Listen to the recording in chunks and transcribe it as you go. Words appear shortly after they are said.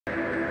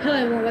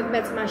everyone, welcome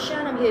back to my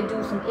channel. I'm here to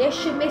do some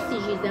extra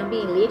messages that I'm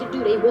being led to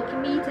do. They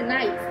working me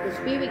tonight. The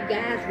spirit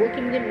guys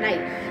working me tonight.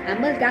 I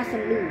must got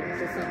some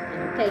news or something,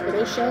 okay? Because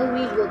they show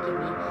me working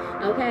me.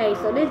 Okay,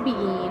 so let's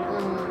begin.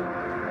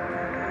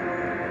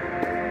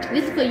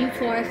 This is for you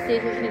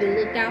Tauruses, what you need to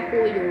look out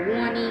for, your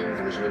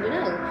warnings, what you need to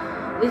know.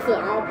 This is for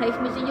all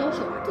placements in your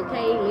chart,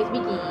 okay? Let's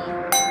begin.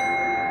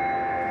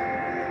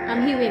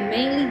 I'm hearing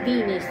mainly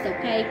Venus,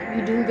 okay?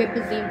 You do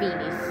represent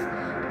Venus.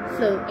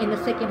 So, in the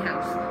second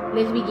house.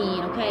 Let's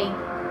begin, okay?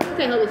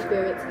 Okay, Holy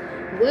Spirits.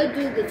 What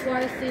do the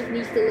Tauruses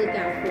need to look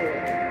out for?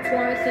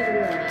 Tauruses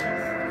warnings.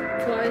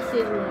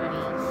 Tauruses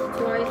warnings.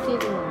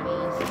 Tauruses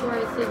warnings.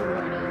 Tauruses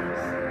warnings.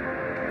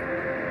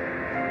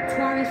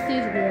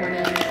 Tauruses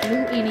warnings.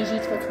 New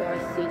energies for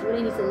Tauruses. What do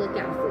they need to look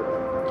out for?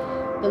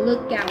 The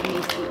lookout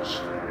message.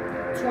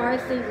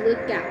 Tauruses,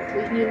 look out.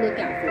 What do you need to look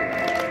out for?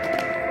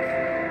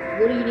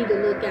 What do you need to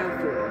look out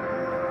for?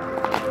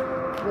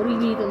 What do you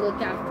need to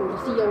look out for?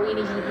 See your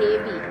energy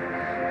heavy.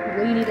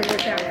 What do you need to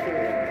look out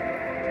for?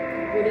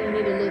 What do you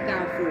need to look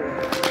out for?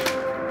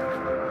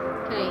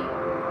 Okay.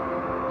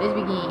 Let's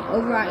begin.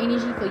 Overall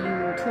energy for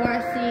you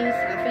Tauruses.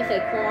 I think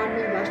say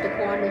Cardinals. Watch the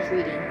Cardinals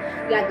reading.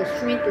 You got the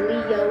Strength, the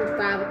Leo,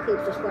 5 of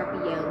Cups, the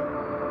Scorpio.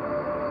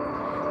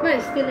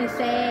 Somebody's feeling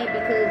sad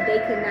because they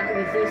could not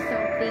resist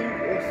something.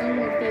 Or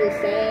someone feels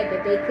sad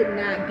that they could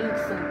not beat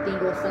something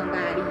or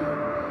somebody.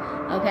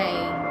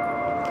 Okay.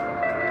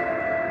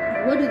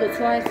 What do the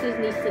Tauruses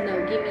need to know?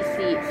 Give me 6.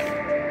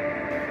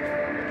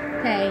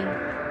 Okay.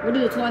 What do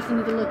the Tauruses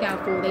need to look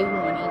out for? They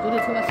warnings. What do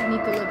the Tauruses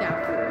need to look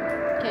out for?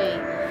 Okay.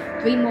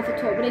 3 more for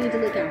Taurus. What they need to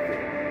look out for?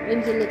 What they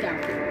need to look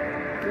out for?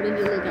 What they need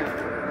to look out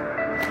for?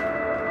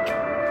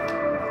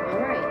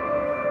 Alright.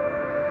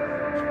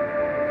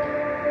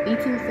 Be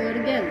two fell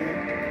together.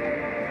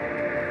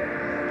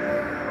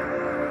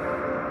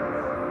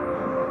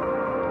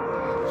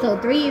 So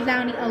 3 is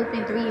out in the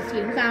open, 3 is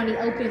here. Who's out in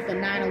the open is the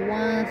 9 of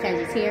Wands,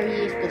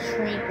 Sagittarius, the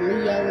Strength,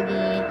 Leo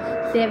again,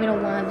 7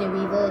 of Wands in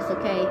reverse,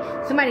 okay?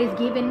 Somebody's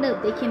giving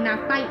up. They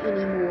cannot fight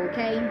anymore,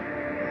 okay?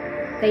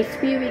 Their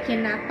spirit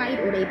cannot fight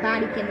or their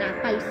body cannot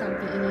fight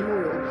something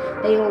anymore.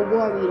 They are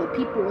worried or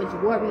people is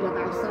worried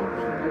about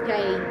something,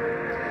 okay?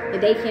 That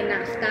they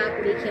cannot stop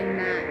or they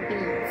cannot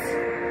beat.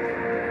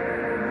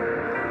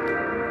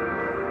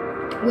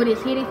 What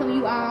is hidden from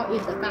you all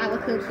is the 5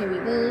 of Cups in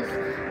reverse,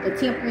 the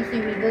Temperance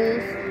in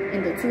reverse,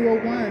 and the 2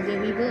 of Wands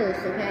in reverse,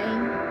 okay?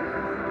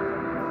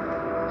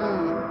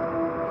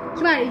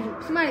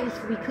 Somebody is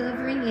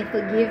recovering and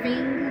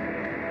forgiving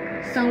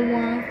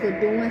someone for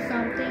doing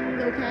something,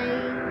 okay?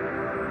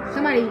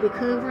 Somebody is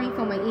recovering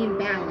from an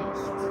imbalance.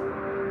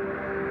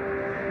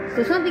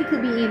 So something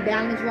could be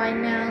imbalanced right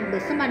now,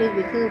 but somebody is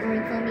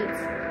recovering from it,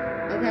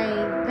 okay?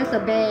 That's a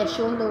bad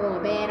shoulder or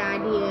a bad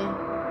idea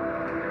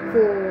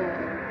for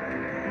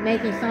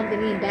making something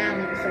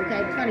imbalanced,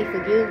 okay? Somebody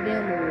forgive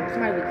them or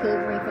somebody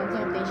recovering from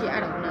something, shit, I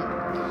don't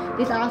know.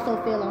 This also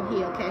fell on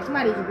here, okay?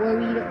 Somebody's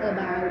worried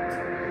about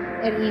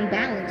an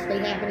imbalance they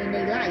happen in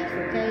their life,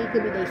 okay? It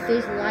could be their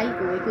sis life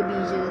or it could be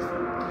just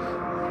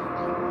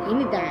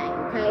anything,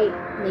 okay?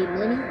 Their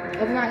money.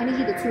 Overall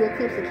energy, the 2 of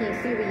Cups, the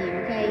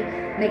Cancerian, okay?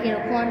 Making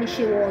a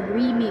partnership or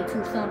agreement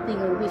to something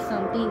or with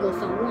something or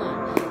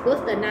someone.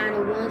 What's the 9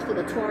 of Wands for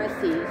the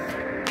Tauruses?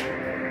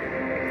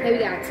 Okay, we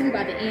got 2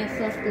 about the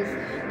ancestors.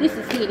 This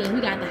is hidden.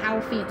 We got the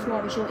Hierophant,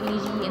 Taurus, your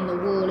energy, and the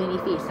world in the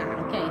 5th sign,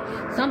 okay?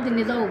 Something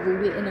is over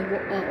with in an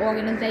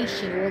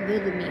organization or a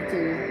government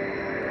or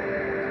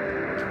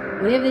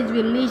whatever this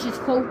religious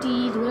cult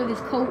is, whatever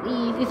this cult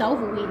is, it's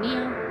over with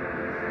now.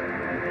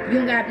 You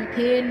don't gotta be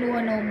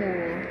paranoid no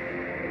more.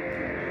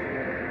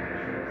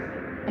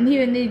 I'm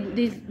hearing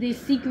this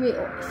secret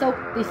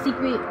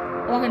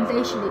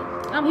organization.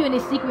 I'm hearing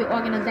this secret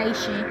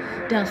organization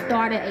done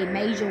started a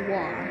major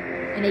war.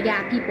 And they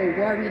got people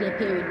worried and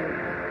paranoid.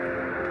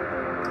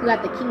 We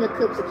got the King of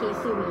Cups, the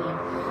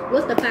Cancerian.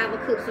 What's the 5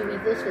 of Cups in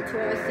reverse for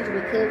Tauruses?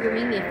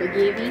 Recovering and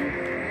forgiving.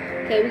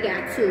 Okay, we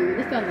got 2.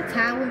 This from the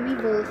Tower in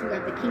reverse. We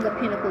got the King of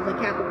Pentacles and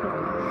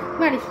Capricorn.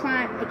 Somebody's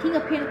trying. The King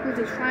of Pentacles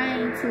is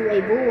trying to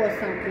avoid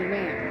something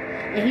now,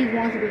 and he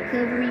wants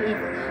recovery. And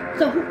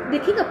so the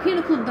King of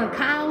Pentacles done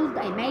caused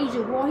a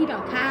major war. He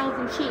done caused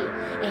some shit,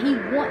 and he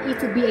wants it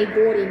to be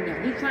avoided now.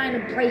 He's trying to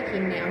break it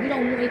now. He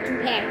don't want it to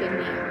happen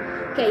now.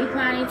 Okay, he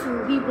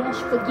wants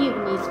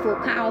forgiveness for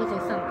causing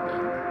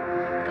something.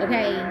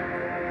 Okay.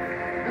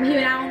 I'm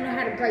hearing I don't know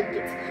how to break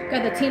it.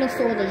 Got the 10 of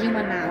Swords, the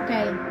Gemini,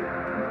 okay?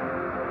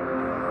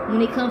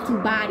 When it comes to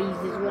bodies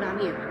is what I'm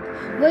hearing.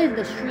 What is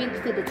the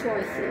Strength for the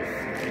Tauruses?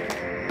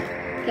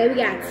 Okay, we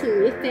got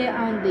 2. It fell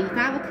on the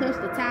 5 of Cups,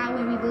 the Tower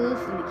in reverse,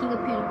 and the King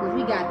of Pentacles.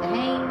 We got the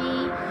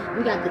Hangman.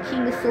 We got the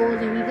King of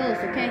Swords in reverse,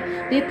 okay?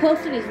 This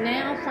person is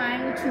now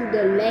trying to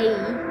delay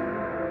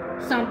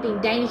something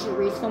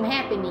dangerous from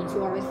happening,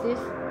 Tauruses.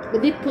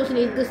 But this person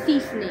is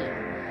deceased now.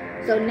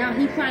 So now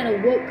he's trying to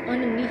work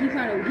underneath. He's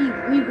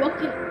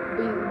working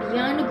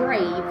beyond the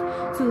grave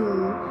to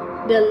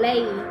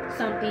delay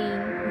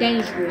something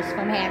dangerous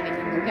from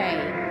happening, okay?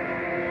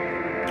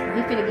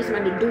 He finna get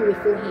somebody to do it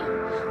for him.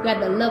 You got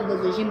the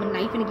Lovers, the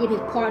Gemini. He finna get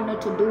his partner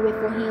to do it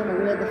for him, or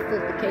whatever the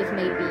fuck the case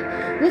may be.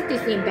 What's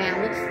this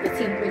imbalance? The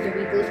Temperance in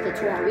reverse for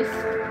Taurus.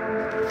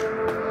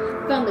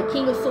 From the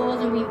King of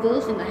Swords in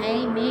reverse and the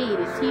Hangman, it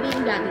is hidden.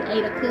 You got the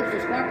Eight of Cups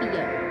of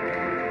Scorpio.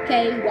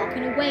 Okay,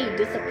 walking away,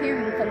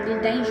 disappearing from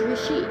this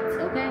dangerous shit.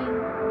 Okay.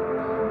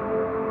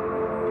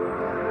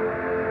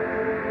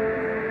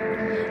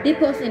 This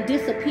person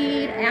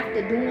disappeared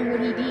after doing what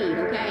he did.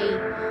 Okay,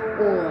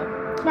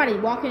 or somebody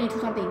walking into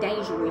something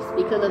dangerous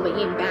because of an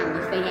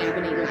imbalance they have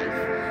in their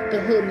life.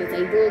 The Hermit,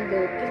 a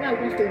Virgo. Somebody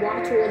wants to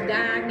walk towards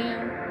God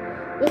now.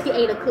 What's the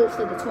Eight of Cups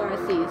for the Taurus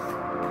is?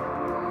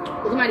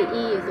 Well, somebody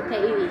is, okay,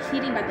 it is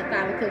hidden by the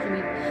Five of Cups.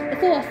 The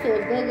Four of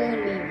Swords, Virgo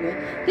and Libra.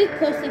 This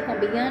person from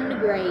beyond the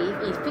grave,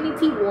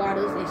 infinity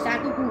waters, and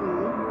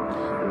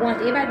Shakahu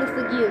wants everybody to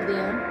forgive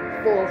them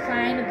for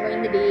trying to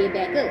bring the dead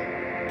back up.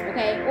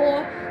 Okay?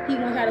 Or he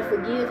wants y'all to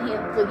forgive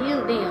them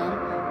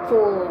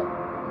for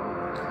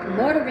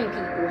murdering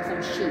people or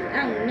some shit.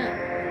 I don't know.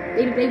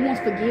 They want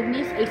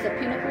forgiveness. Ace of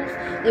Pentacles.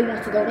 They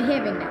want to go to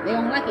heaven now. They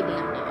don't like it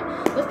down there.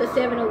 What's the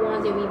Seven of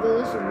Wands in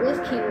reverse?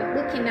 What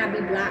cannot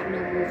be blocked no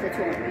more for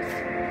Taurus?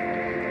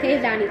 Okay,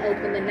 it's down the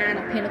open. The Nine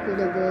of Pentacles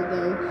of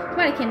Virgo.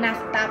 Somebody cannot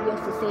stop your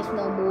success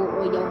no more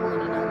or your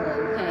money no more.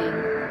 Okay.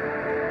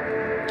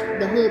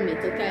 The Hermit.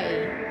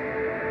 Okay.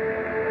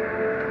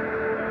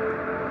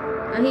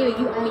 I hear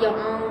you on your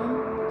own.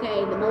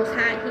 Okay, the Most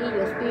High here,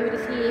 your spirit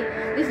is here.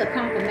 This is a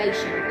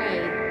confirmation, okay,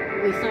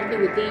 with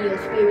something within your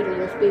spirit or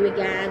your spirit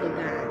guide or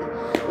God.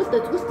 What's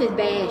this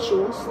bad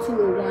shorts? Two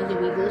of Wands in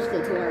reverse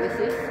for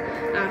Tauruses.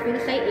 I'm finna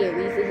say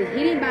Aries. It is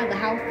hidden by the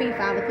House Fiend,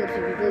 Five of Cups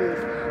in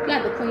reverse. You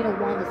got the Queen of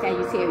Wands of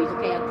Sagittarius,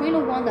 okay? A Queen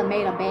of Wands that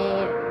made a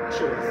bad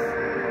choice,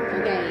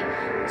 okay?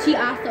 She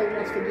also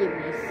wants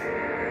forgiveness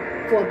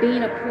for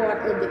being a part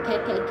of the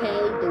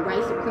KKK, the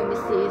white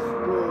supremacists,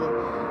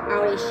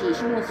 all that shit.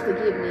 She wants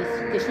forgiveness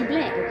because she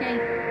black, okay?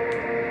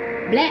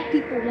 Black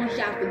people want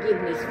y'all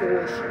forgiveness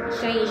for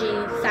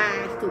changing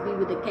sides to be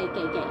with the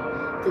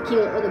KKK, to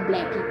kill other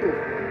black people.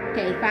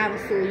 Okay, Five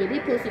of Swords. Yeah,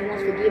 this person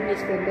wants forgiveness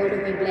for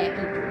murdering black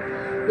people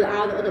with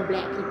all the other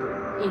black people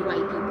and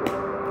white people.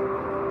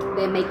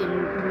 They're making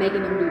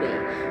them do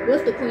that.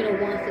 What's the Queen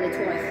of Wands for the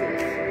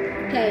Tauruses?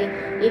 Okay,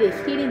 it is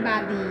hidden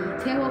by the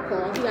Tarot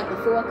cards. You got the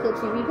Four of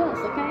Cups in reverse,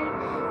 okay?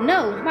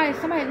 No,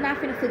 somebody's not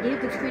finna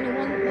forgive the Queen of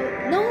Wands.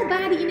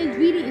 Nobody in this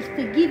reading is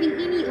forgiving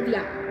any of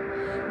y'all.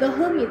 The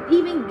Hermit,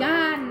 even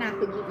God not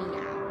forgiving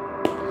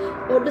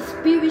y'all. Or the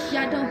spirits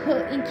y'all don't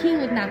hurt and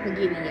kill is not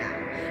forgiving y'all.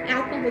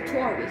 Outcome of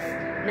Taurus.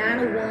 Nine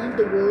of Wands,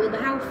 the World,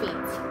 the House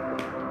Fiend.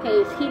 Okay,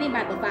 it's hidden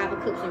by the Five of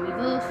Cups in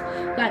reverse.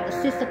 Got the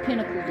Six of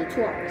Pentacles, the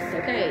Taurus,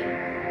 okay?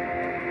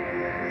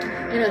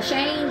 And a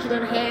change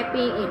done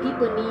happen and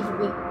people need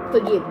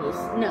forgiveness.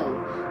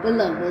 No. The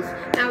Lovers.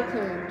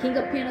 Outcome. King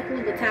of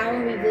Pentacles, the Tower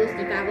in reverse,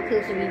 the Five of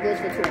Cups in reverse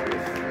for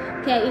Taurus.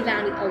 Okay, it's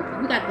down the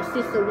open. We got the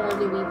Six of Wands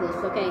in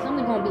reverse. Okay,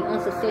 something's gonna be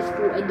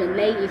unsuccessful. A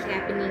delay is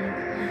happening.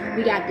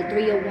 We got the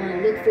Three of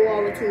Wands. Look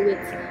forward to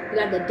it. We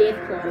got the Death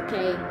card,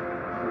 okay?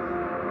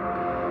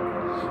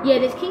 Yeah,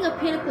 this King of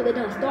Pentacles that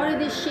done started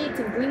this shit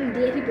to bring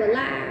dead people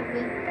alive.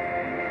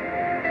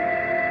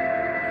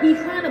 He's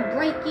trying to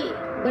break it,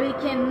 but it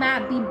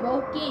cannot be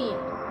broken.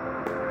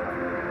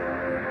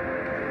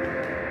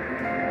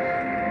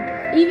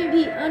 Even if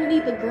he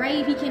underneath the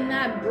grave, he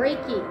cannot break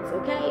it,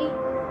 okay?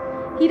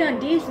 He done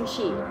did some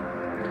shit.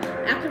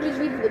 After this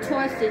reading for the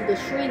Tauruses, the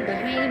Shrink, the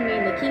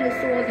Hangman, the King of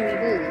Swords in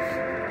reverse.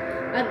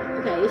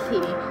 Okay, it's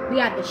hidden. We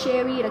got the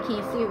Chariot, the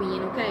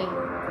Cancerian, okay?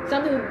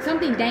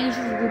 Something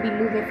dangerous will be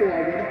moving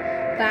forward.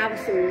 Five of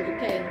Swords,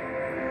 okay?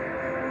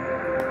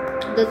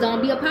 The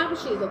zombie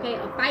apocalypse, okay?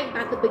 A fight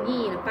about to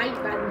begin. A fight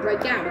about to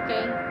break out,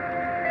 okay?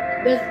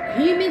 There's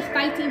humans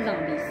fighting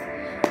zombies.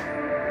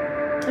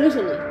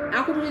 Literally.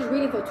 After this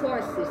reading for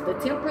Tauruses, the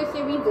Temperance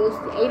in reverse,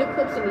 the Eight of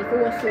Cups and the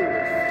Four of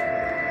Swords.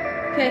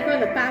 Okay, from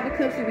the Five of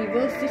Cups in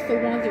reverse, Six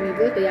of Wands in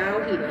reverse, they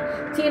all hidden.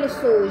 Ten of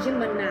Swords,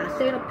 Gemini,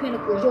 Seven of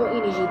Pentacles, your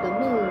energy, the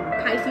Moon,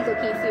 Pisces or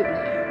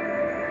Cancerian.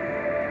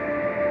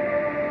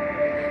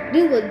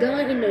 This was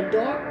done in the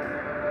dark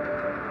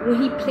when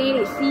he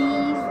planted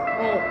seeds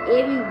on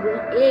every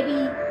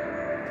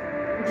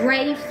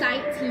grave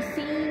site he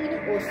seen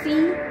or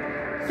see.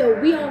 So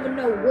we don't even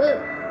know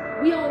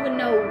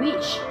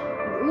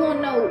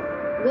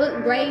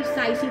what grave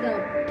sites he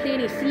done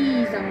planted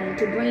seeds on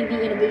to bring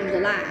the individuals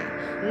alive.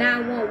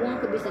 911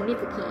 could be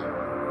significant.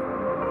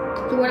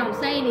 So what I'm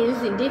saying is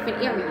it's in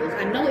different areas.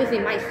 I know it's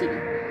in my city.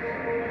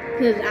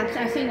 Because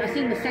I've seen the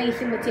same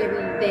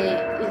cemetery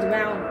that is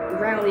around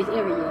this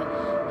area.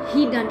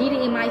 He done did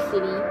it in my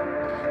city.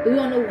 But we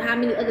don't know how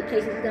many other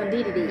places he done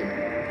did it in.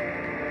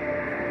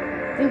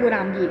 See what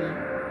I'm getting.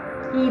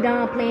 He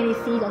done planted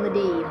seeds on the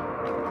dead.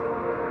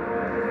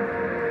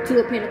 Two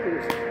of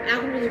Pentacles.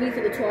 Alchemist read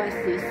for the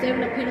Tauruses.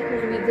 Seven of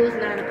Pentacles in reverse,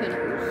 Nine of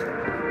Pentacles.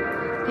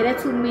 Okay,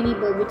 that's too many,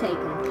 but we'll take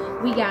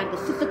them. We got the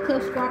Six of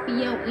Cups,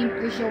 Scorpio,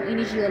 Empress, your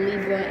energy, or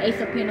Libra, Ace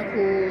of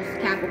Pentacles,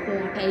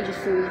 Capricorn, Page of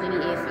Swords, and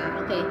the SI.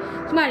 Okay,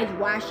 somebody's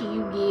watching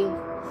you give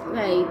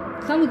Okay,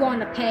 some will go in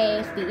the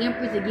past. The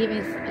Empress are giving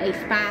a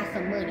spy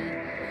some money,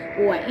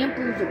 or an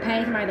Empress will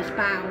pay somebody to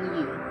spy on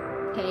you.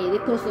 Okay,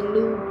 this person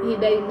knew his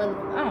baby mother.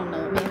 I don't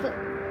know, man. But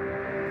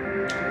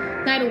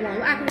Knight of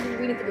Wands. I can just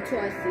read it for the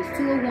Tauruses.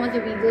 2 of Wands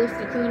in reverse.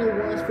 The Queen of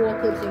Wands. 4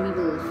 Cups in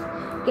reverse.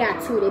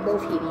 Got 2. They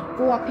both hidden.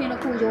 4 of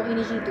Pentacles. Your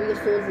energy. 3 of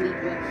Swords.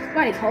 Libra.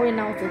 Somebody's holding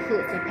on to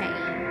hurts and pain.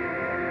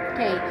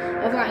 Okay.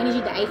 Overall energy.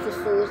 The Ace of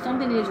Swords.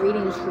 Something in this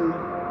reading is true.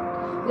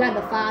 We got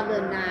the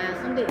Father of Knives.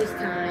 Something is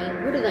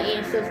time. What are the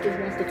ancestors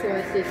wants the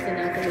Tauruses send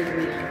out from this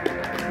reading?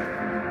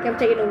 Okay, I'm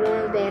taking the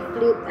ones that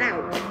flipped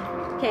out.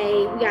 Okay,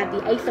 we got the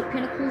Ace of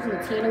Pentacles and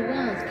the 10 of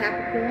Wands.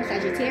 Capricorn,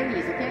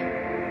 Sagittarius, okay?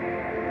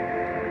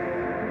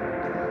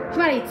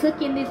 Somebody took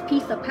in this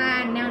piece of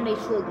pie and now they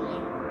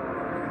struggling.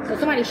 So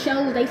somebody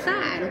shows their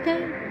side,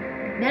 okay?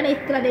 Now they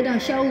feel like they done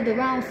showed the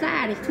wrong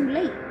side. It's too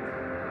late.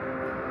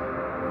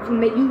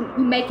 You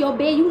make your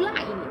bed, you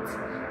lie in it.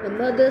 The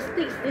Mother of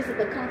Sticks, this is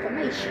the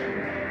confirmation.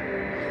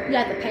 We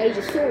got the Page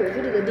of Swords.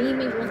 What are the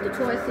demons wants the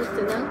Tauruses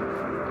to know?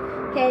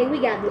 Okay, we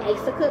got the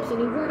Ace of Cups in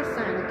the water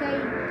sign,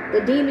 okay?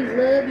 The demons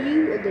love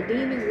you, or the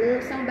demons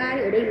love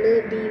somebody, or they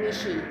love demon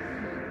shit.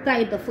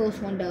 Like the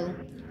first one though.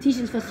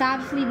 Teachings for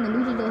soft sleep and the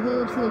losers of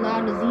herbs who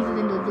allow diseases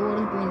and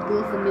disorders brings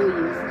good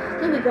familiars.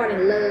 Some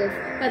regarding love,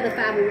 like the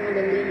 5 of Wands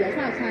and Leo. It's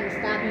not trying to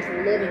stop you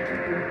from loving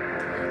people.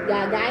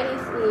 Your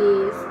guidance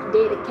is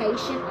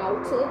dedication,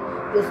 altar.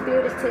 Your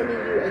spirit is telling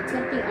you a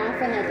tempting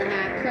offer has a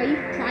high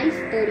price,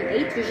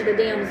 38, which is the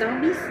damn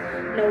zombies.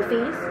 No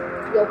offense.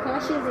 Your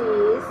conscience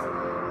is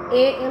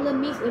air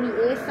elements, any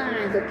air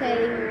signs,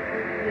 okay?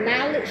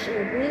 Knowledge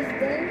and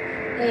wisdom,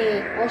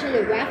 and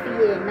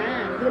oceanography at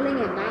 9, healing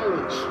and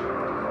knowledge.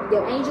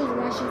 Your angels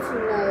want you to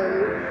know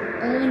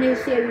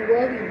unnecessary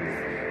worries.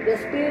 Your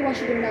spirit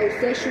wants you to know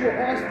sexual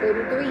arts,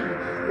 33.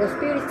 Your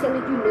spirit is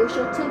telling you know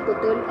your temple,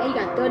 38. You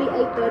got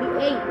 38,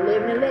 38,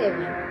 11,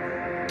 11.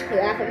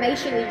 Your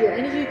affirmation is your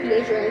energy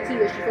creates your reality,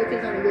 what you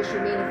focus on and what you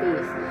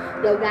manifest.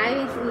 Your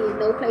guidance is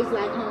no place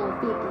like home,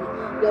 50.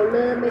 Your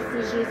love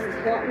messages is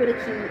heart with a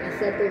key and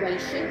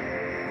separation.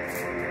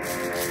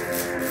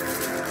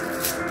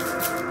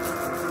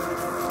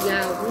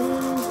 Your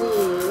wounds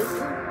is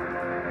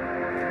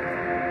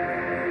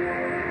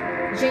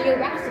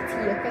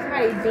generosity, okay?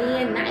 Somebody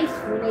being nice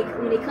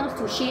when it comes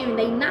to sharing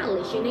their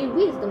knowledge and their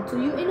wisdom to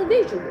you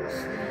individuals.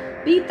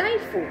 Be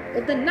thankful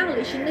of the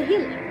knowledge and the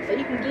healing so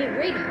you can get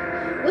ready.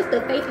 What's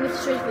the faith in this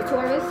stretch for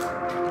Taurus?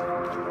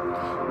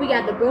 We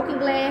got the broken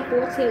glass,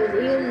 foretells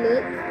ill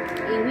luck,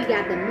 and we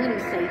got the money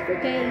safe,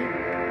 okay?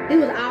 It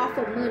was all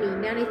for money.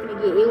 Now they finna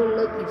get ill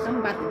luck and something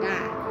about to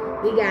die.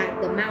 We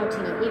got the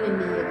mountain, an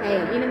enemy, okay?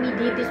 An enemy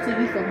did this to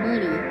you for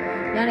money.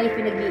 Now they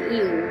finna get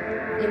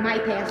ill. It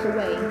might pass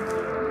away.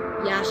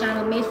 Y'all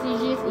shining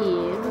messages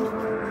is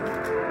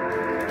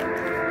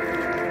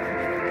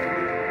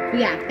we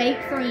got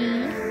fake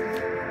friends,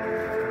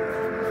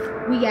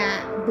 we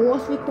got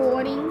voice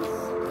recordings,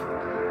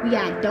 we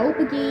got dope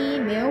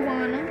again,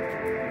 marijuana,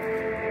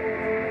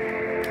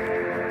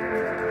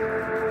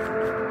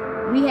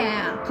 we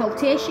have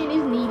protection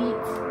is needed,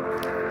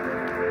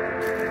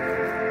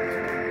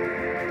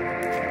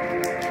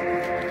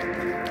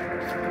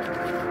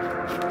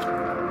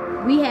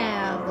 we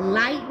have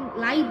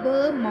light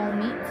bulb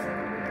moments.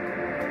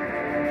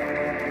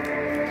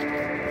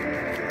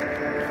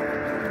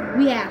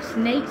 We have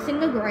snakes in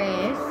the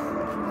grass.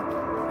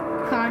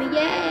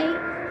 Cartier.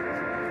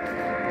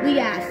 We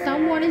got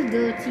someone is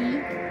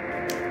dirty.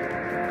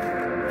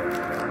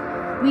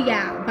 We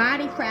got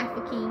body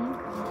trafficking.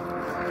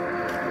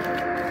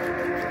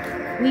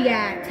 We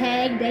got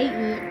tag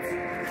dating.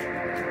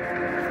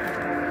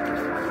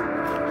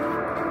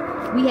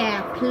 We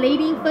have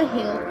pleading for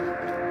help.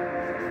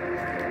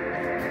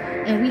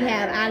 And we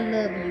have I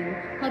love you.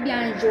 Hope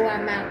y'all enjoy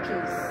our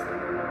mouthpiece.